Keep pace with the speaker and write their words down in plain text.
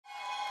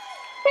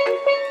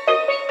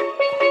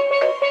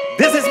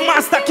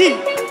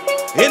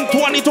MasterKey. In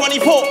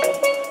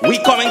 2024, we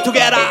coming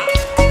together.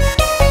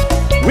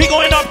 We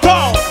going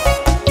uptown.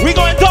 We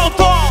going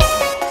downtown.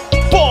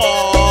 Boy.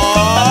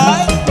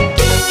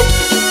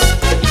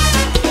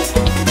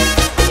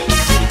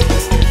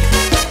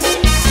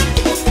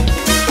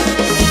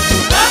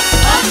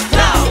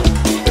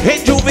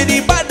 Hey,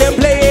 Juvenile band them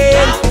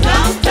playing.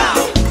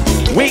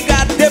 We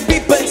got the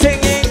people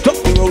singing.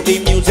 Talking about the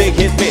music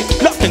hit me.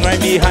 Looking right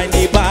behind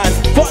the band.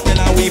 But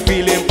now we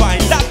feeling fine.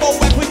 That go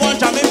when we want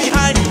jamming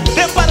behind.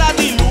 Them ballad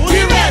we lose.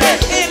 We ready.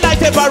 Ain't like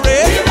a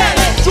parade. We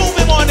ready.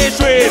 Juve on the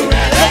train.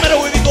 No matter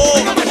where we go.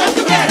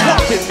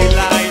 Walk in the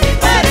line.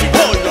 Ready.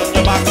 Hold on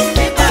your back.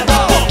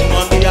 Bang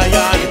on the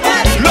iron.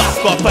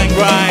 Lock up and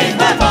grind.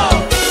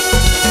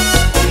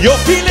 You're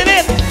feeling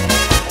it.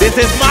 This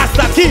is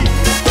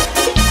MasterKey.